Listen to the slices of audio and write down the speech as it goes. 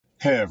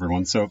Hey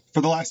everyone. So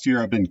for the last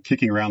year, I've been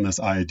kicking around this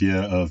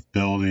idea of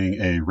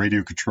building a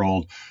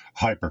radio-controlled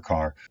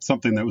hypercar,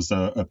 something that was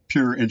a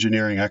pure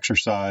engineering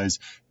exercise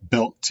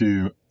built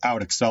to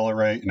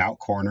out-accelerate and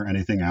out-corner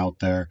anything out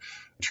there.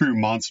 A true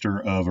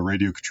monster of a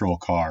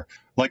radio-controlled car.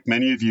 Like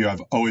many of you, I've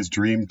always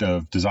dreamed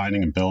of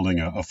designing and building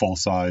a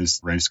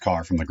full-size race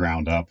car from the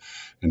ground up.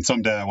 And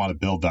someday I want to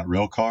build that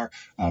real car.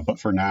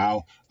 But for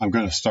now, I'm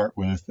going to start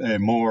with a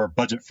more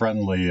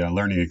budget-friendly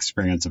learning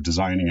experience of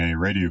designing a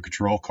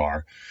radio-control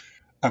car.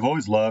 I've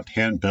always loved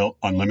hand-built,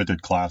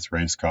 unlimited class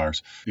race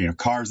cars.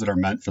 Cars that are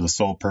meant for the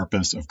sole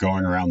purpose of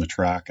going around the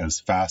track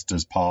as fast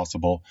as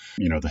possible.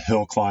 The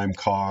hill climb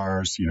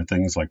cars,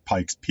 things like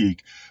Pikes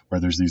Peak, where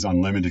there's these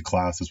unlimited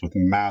classes with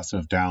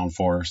massive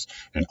downforce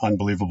and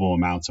unbelievable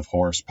amounts of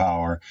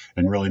horsepower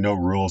and really no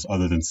rules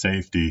other than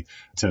safety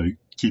to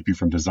keep you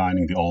from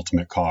designing the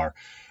ultimate car.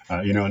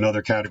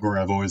 Another category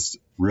I've always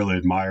really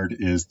admired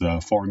is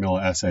the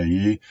Formula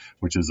SAE,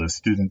 which is a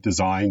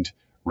student-designed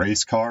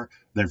race car.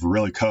 They've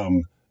really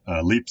come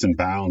leaps and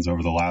bounds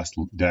over the last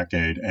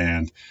decade,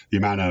 and the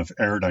amount of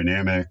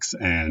aerodynamics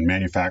and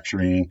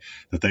manufacturing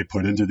that they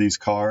put into these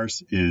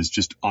cars is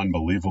just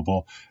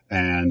unbelievable.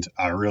 And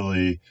I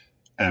really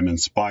am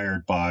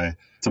inspired by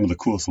some of the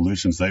cool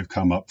solutions they've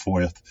come up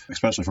with,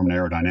 especially from an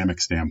aerodynamic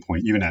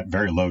standpoint, even at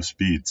very low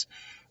speeds.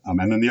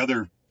 And then the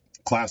other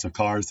class of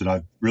cars that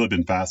I've really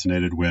been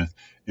fascinated with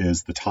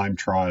is the time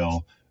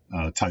trial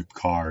type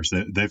cars.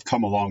 They've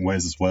come a long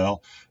ways as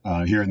well.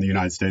 Here in the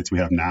United States, we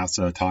have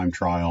NASA time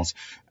trials,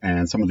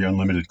 and some of the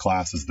unlimited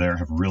classes there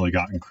have really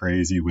gotten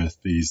crazy with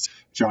these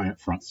giant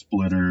front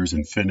splitters,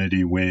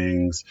 infinity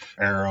wings,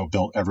 aero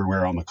built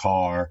everywhere on the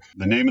car.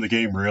 The name of the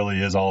game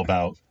really is all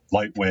about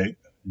lightweight,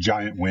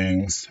 giant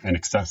wings, and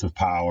excessive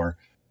power.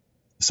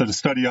 So to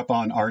study up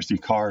on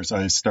RC cars,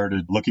 I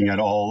started looking at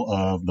all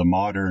of the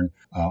modern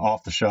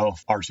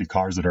off-the-shelf RC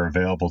cars that are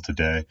available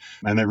today.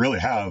 And they really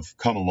have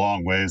come a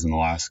long ways in the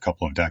last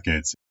couple of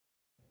decades.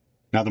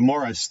 Now, the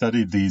more I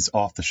studied these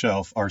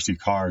off-the-shelf RC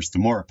cars, the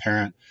more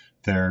apparent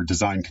their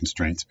design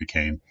constraints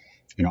became.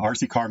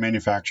 RC car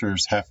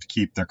manufacturers have to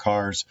keep their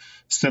cars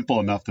simple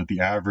enough that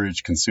the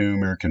average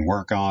consumer can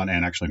work on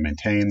and actually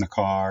maintain the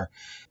car.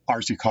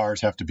 RC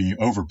cars have to be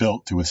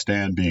overbuilt to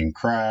withstand being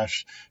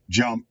crashed,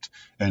 jumped,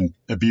 and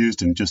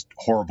abused in just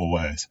horrible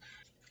ways.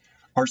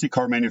 RC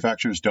car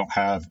manufacturers don't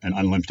have an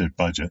unlimited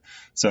budget,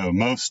 so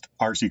most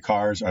RC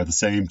cars are the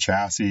same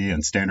chassis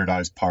and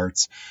standardized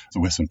parts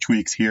with some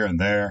tweaks here and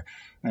there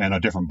and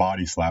a different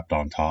body slapped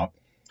on top.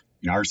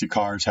 RC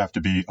cars have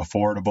to be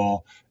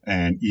affordable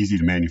and easy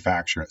to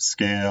manufacture at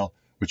scale,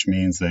 which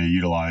means they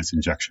utilize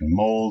injection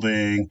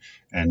molding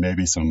and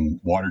maybe some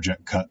water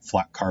jet cut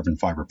flat carbon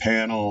fiber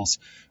panels.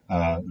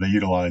 They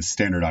utilize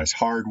standardized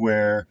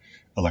hardware,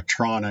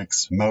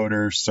 electronics,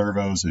 motors,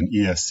 servos, and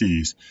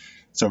ESCs.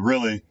 So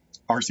really,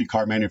 RC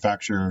car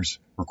manufacturers'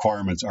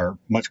 requirements are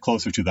much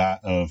closer to that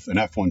of an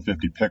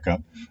F-150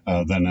 pickup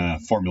than a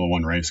Formula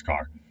One race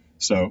car.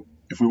 So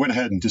if we went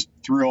ahead and just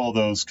threw all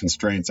those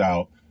constraints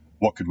out,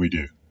 what could we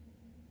do?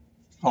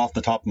 Off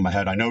the top of my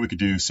head, I know we could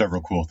do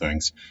several cool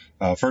things.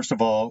 First of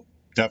all,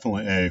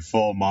 definitely a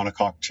full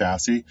monocoque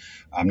chassis.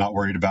 I'm not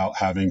worried about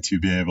having to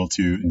be able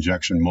to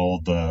injection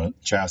mold the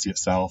chassis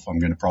itself. I'm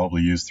going to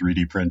probably use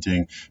 3D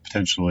printing,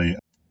 potentially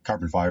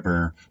carbon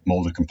fiber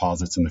molded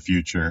composites in the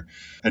future.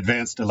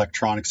 Advanced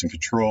electronics and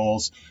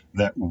controls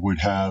that would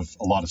have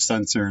a lot of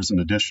sensors and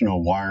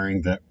additional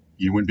wiring that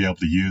you wouldn't be able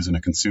to use in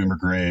a consumer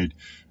grade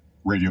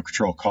radio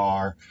control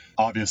car.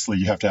 Obviously,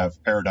 you have to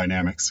have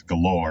aerodynamics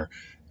galore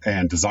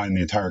and design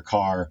the entire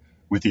car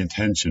with the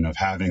intention of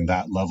having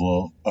that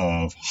level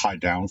of high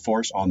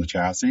downforce on the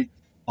chassis.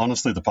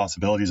 Honestly, the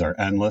possibilities are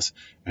endless,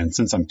 and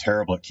since I'm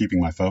terrible at keeping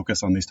my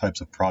focus on these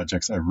types of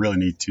projects, I really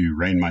need to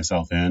rein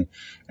myself in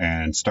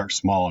and start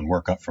small and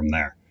work up from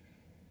there.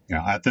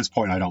 At this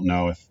point, I don't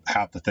know if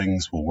half the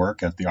things will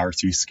work at the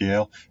RC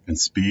scale and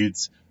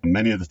speeds.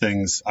 Many of the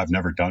things I've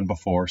never done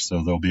before,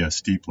 so there'll be a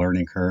steep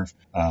learning curve.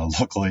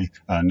 Luckily,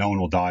 no one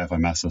will die if I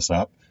mess this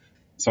up.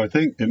 So I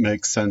think it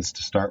makes sense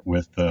to start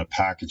with the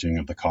packaging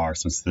of the car,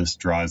 since this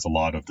drives a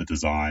lot of the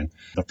design.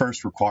 The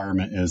first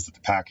requirement is that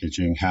the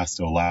packaging has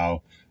to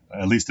allow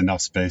at least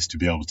enough space to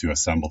be able to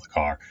assemble the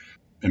car.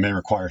 It may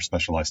require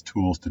specialized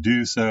tools to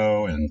do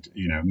so, and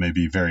it may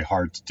be very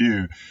hard to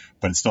do,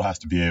 but it still has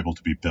to be able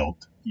to be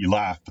built. You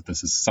laugh, but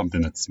this is something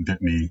that's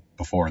bit me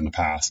before in the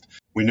past.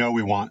 We know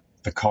we want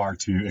the car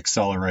to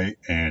accelerate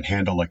and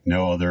handle like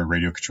no other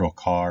radio control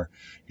car.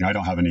 I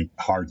don't have any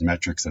hard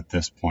metrics at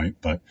this point,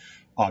 but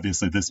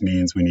obviously this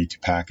means we need to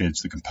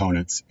package the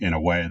components in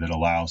a way that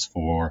allows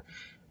for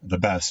the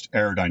best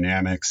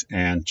aerodynamics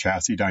and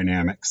chassis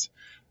dynamics.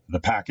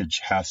 The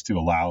package has to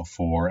allow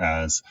for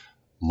as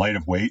light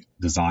of weight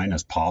design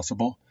as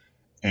possible.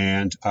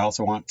 And I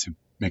also want to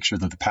make sure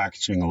that the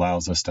packaging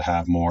allows us to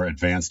have more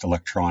advanced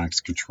electronics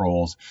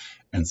controls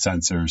and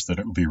sensors that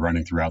it will be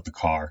running throughout the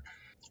car.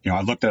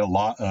 I looked at a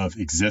lot of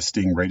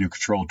existing radio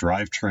control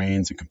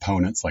drivetrains and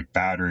components like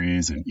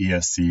batteries and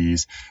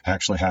ESCs. I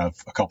actually have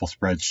a couple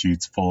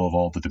spreadsheets full of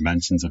all the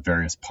dimensions of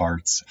various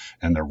parts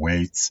and their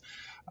weights.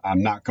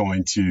 I'm not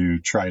going to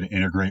try to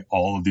integrate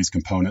all of these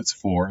components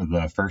for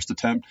the first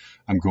attempt.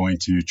 I'm going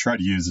to try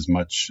to use as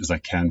much as I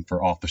can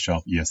for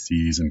off-the-shelf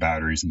ESCs and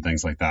batteries and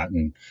things like that,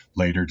 and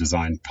later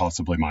design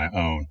possibly my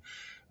own.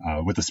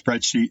 With a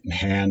spreadsheet in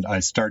hand, I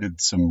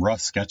started some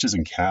rough sketches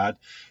in CAD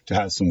to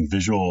have some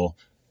visual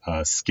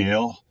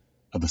scale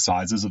of the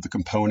sizes of the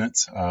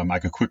components. I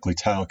could quickly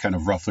tell kind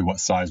of roughly what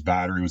size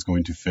battery was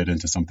going to fit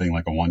into something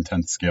like a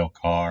 1/10 scale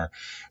car.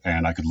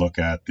 And I could look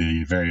at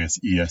the various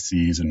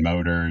ESCs and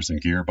motors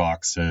and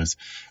gearboxes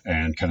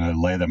and kind of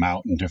lay them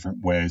out in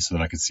different ways so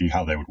that I could see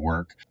how they would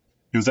work.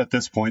 It was at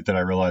this point that I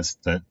realized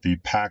that the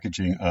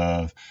packaging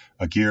of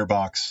a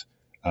gearbox,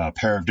 a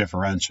pair of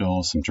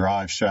differentials, some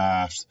drive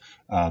shafts,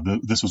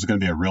 this was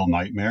going to be a real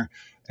nightmare,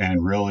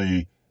 and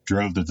really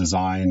drove the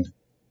design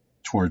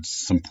towards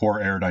some poor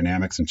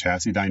aerodynamics and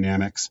chassis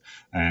dynamics,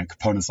 and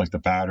components like the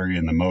battery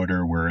and the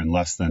motor were in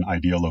less than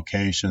ideal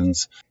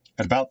locations.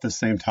 At about the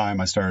same time,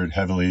 I started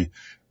heavily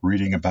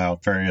reading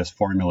about various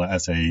Formula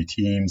SAE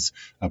teams,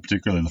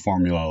 particularly the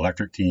Formula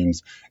Electric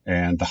teams,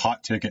 and the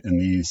hot ticket in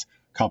these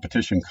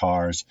competition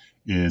cars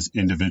is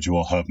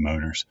individual hub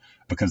motors,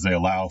 because they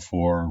allow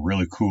for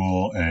really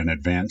cool and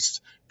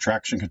advanced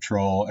traction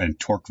control and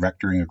torque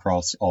vectoring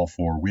across all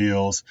four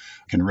wheels,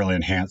 can really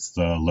enhance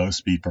the low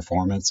speed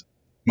performance.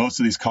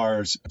 Most of these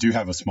cars do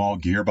have a small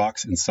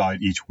gearbox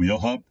inside each wheel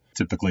hub,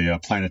 typically a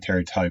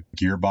planetary type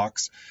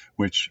gearbox,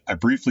 which I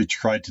briefly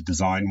tried to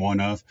design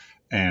one of.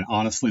 And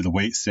honestly, the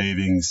weight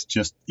savings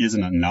just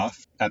isn't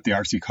enough. At the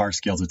RC car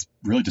scales, it's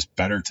really just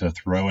better to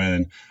throw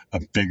in a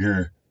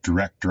bigger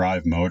direct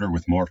drive motor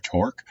with more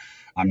torque.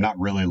 I'm not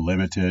really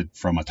limited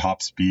from a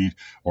top speed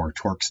or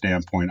torque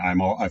standpoint.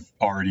 I've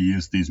already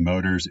used these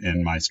motors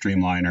in my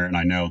Streamliner, and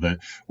I know that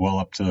well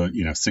up to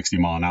 60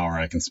 mile an hour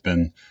I can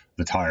spin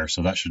the tire,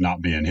 so that should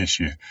not be an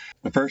issue.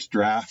 The first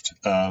draft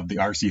of the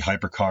RC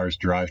Hypercar's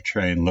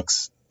drivetrain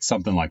looks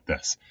something like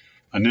this.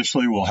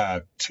 Initially, we'll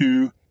have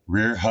two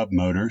rear hub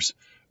motors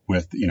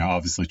with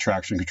obviously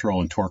traction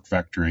control and torque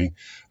vectoring,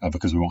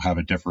 because we won't have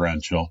a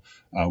differential,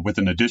 with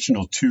an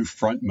additional two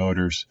front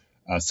motors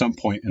some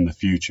point in the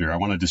future. I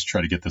want to just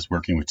try to get this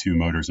working with two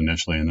motors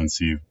initially and then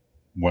see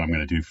what I'm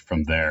going to do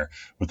from there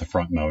with the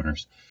front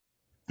motors.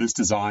 This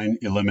design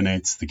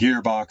eliminates the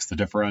gearbox, the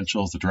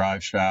differentials, the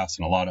drive shafts,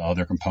 and a lot of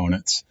other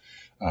components,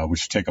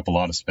 which take up a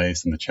lot of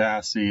space in the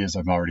chassis, as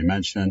I've already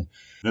mentioned.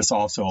 This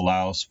also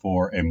allows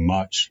for a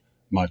much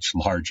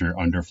larger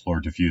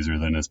underfloor diffuser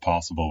than is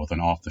possible with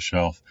an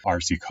off-the-shelf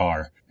RC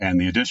car. And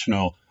the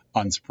additional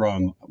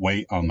unsprung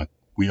weight on the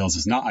wheels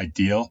is not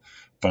ideal,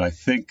 but I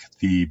think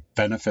the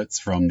benefits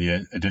from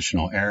the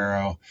additional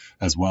aero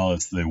as well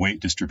as the weight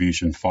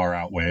distribution far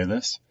outweigh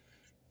this.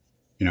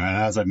 And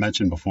as I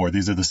mentioned before,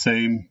 these are the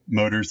same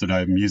motors that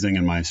I'm using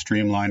in my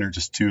Streamliner,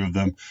 just two of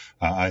them.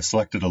 I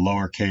selected a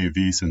lower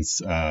KV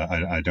since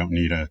I don't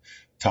need a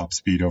top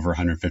speed over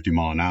 150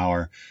 mile an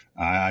hour.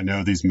 I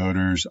know these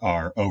motors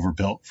are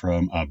overbuilt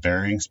from a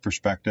bearings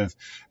perspective,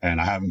 and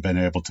I haven't been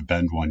able to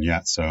bend one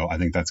yet, so I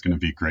think that's going to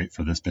be great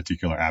for this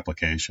particular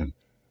application.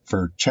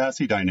 For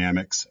chassis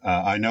dynamics,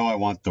 I know I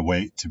want the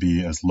weight to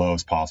be as low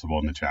as possible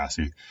in the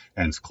chassis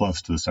and as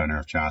close to the center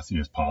of chassis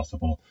as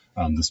possible.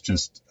 This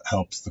just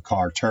helps the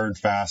car turn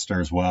faster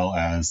as well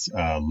as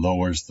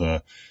lowers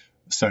the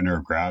center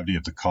of gravity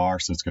of the car,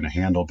 so it's going to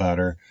handle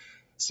better.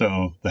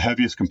 So the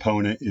heaviest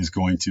component is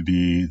going to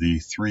be the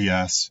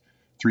 3S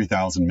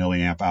 3000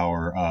 milliamp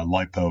hour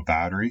LiPo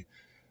battery.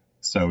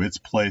 So it's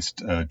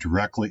placed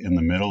directly in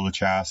the middle of the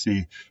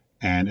chassis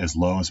and as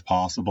low as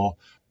possible.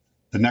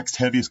 The next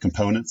heaviest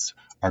components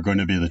are going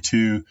to be the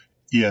two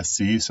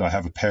ESCs. So I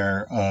have a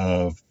pair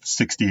of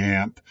 60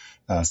 amp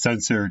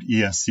censored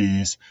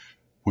ESCs,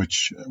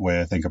 which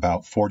weigh, I think,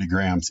 about 40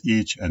 grams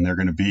each, and they're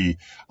going to be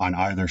on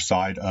either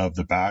side of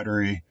the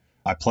battery.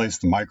 I placed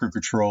the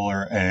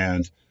microcontroller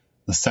and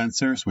the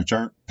sensors, which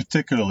aren't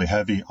particularly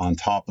heavy, on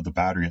top of the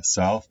battery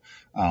itself.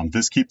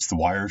 This keeps the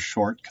wires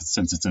short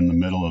since it's in the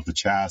middle of the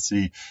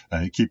chassis.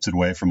 It keeps it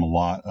away from a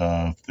lot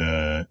of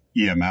the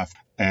EMF,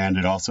 and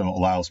it also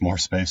allows more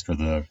space for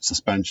the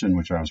suspension,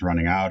 which I was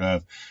running out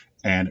of,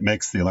 and it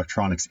makes the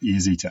electronics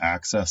easy to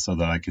access so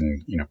that I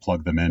can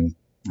plug them in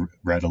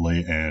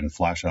readily and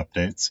flash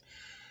updates.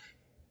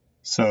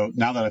 So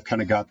now that I've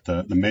kind of got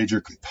the major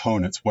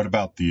components, what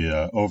about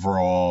the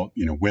overall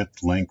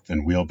width, length,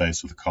 and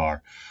wheelbase of the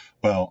car?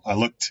 Well, I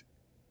looked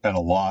at a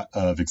lot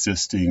of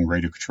existing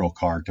radio control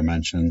car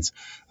dimensions.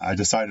 I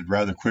decided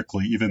rather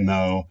quickly, even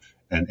though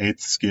an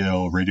 8th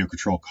scale radio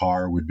control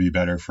car would be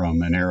better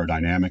from an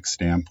aerodynamic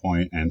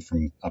standpoint and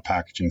from a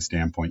packaging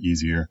standpoint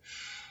easier,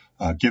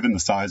 given the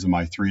size of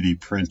my 3D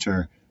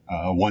printer,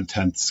 a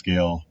 1/10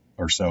 scale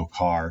or so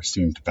car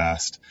seemed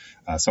best.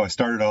 So I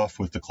started off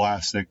with the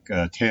classic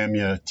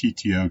Tamiya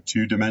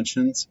TTO2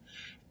 dimensions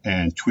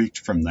and tweaked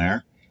from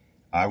there.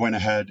 I went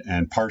ahead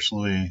and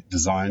partially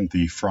designed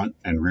the front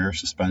and rear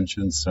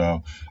suspensions,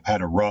 so I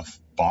had a rough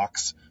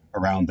box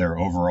around their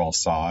overall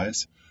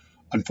size.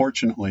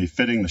 Unfortunately,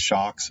 fitting the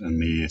shocks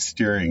and the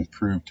steering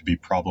proved to be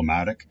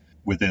problematic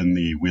within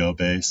the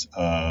wheelbase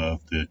of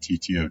the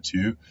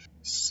TTO2.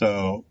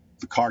 So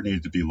the car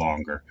needed to be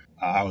longer.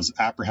 I was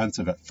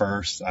apprehensive at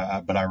first,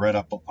 but I read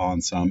up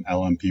on some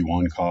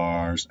LMP1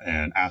 cars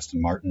and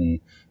Aston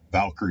Martin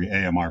Valkyrie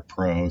AMR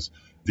Pros.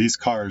 These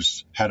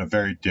cars had a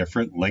very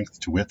different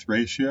length to width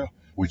ratio,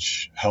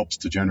 which helps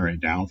to generate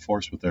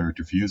downforce with their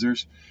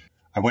diffusers.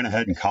 I went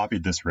ahead and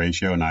copied this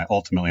ratio, and I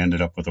ultimately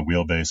ended up with a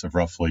wheelbase of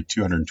roughly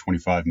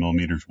 225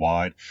 millimeters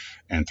wide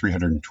and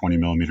 320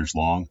 millimeters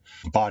long.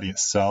 The body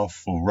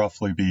itself will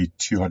roughly be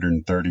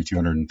 230,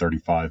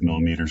 235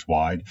 millimeters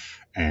wide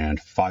and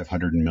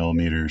 500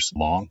 millimeters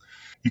long.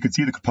 You can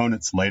see the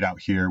components laid out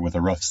here with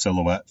a rough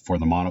silhouette for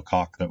the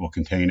monocoque that will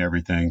contain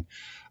everything.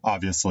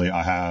 Obviously,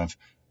 I have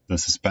the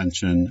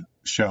suspension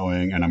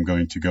showing, and I'm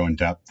going to go in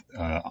depth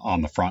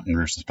on the front and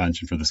rear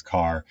suspension for this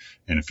car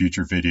in a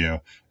future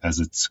video, as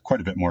it's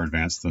quite a bit more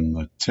advanced than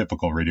the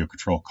typical radio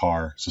control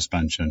car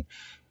suspension.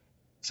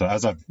 So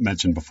as I've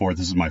mentioned before,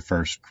 this is my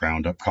first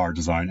ground up car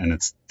design, and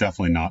it's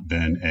definitely not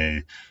been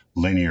a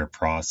linear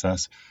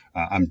process.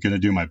 I'm going to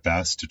do my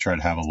best to try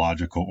to have a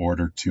logical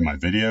order to my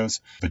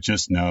videos, but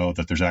just know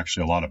that there's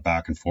actually a lot of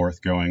back and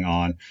forth going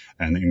on,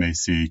 and that you may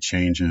see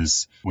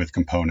changes with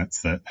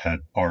components that had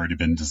already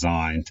been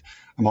designed.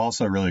 I'm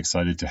also really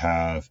excited to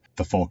have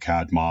the full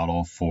CAD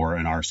model for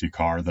an RC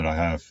car that I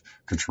have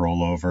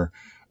control over.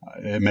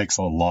 It makes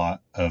a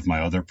lot of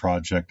my other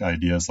project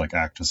ideas like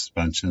active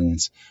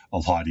suspensions a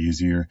lot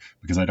easier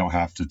because I don't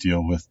have to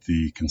deal with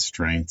the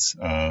constraints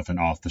of an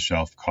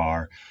off-the-shelf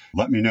car.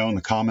 Let me know in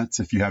the comments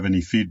if you have any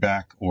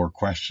feedback or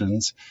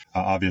questions.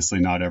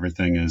 Obviously, not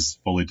everything is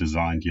fully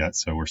designed yet,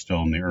 so we're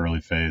still in the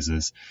early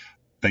phases.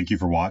 Thank you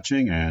for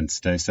watching, and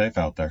stay safe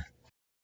out there.